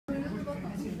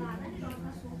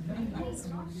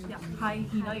Yeah, hi,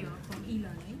 Hina here from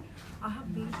e-learning. I have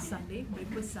made Sunday,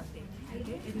 breakfast Sunday.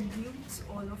 Okay, it includes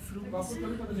all of fruits,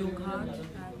 yogurt,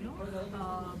 and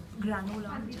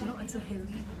granola. It's a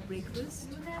healthy breakfast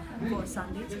for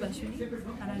Sunday especially,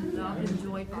 and I love,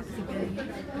 enjoy participating.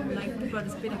 I would like to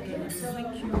participate again.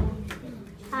 Thank you.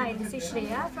 Hi, this is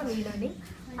Shreya from e-learning.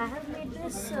 I have made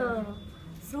this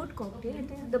fruit cocktail.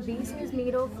 The base is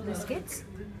made of biscuits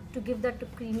to give that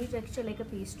creamy texture like a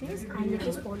pastries, and it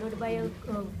is followed by a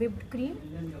whipped cream.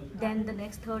 Then the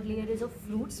next third layer is of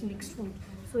fruits, mixed fruit.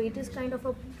 So it is kind of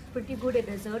a pretty good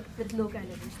dessert with low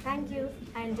calories. Thank you.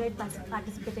 I enjoyed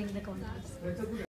participating in the contest.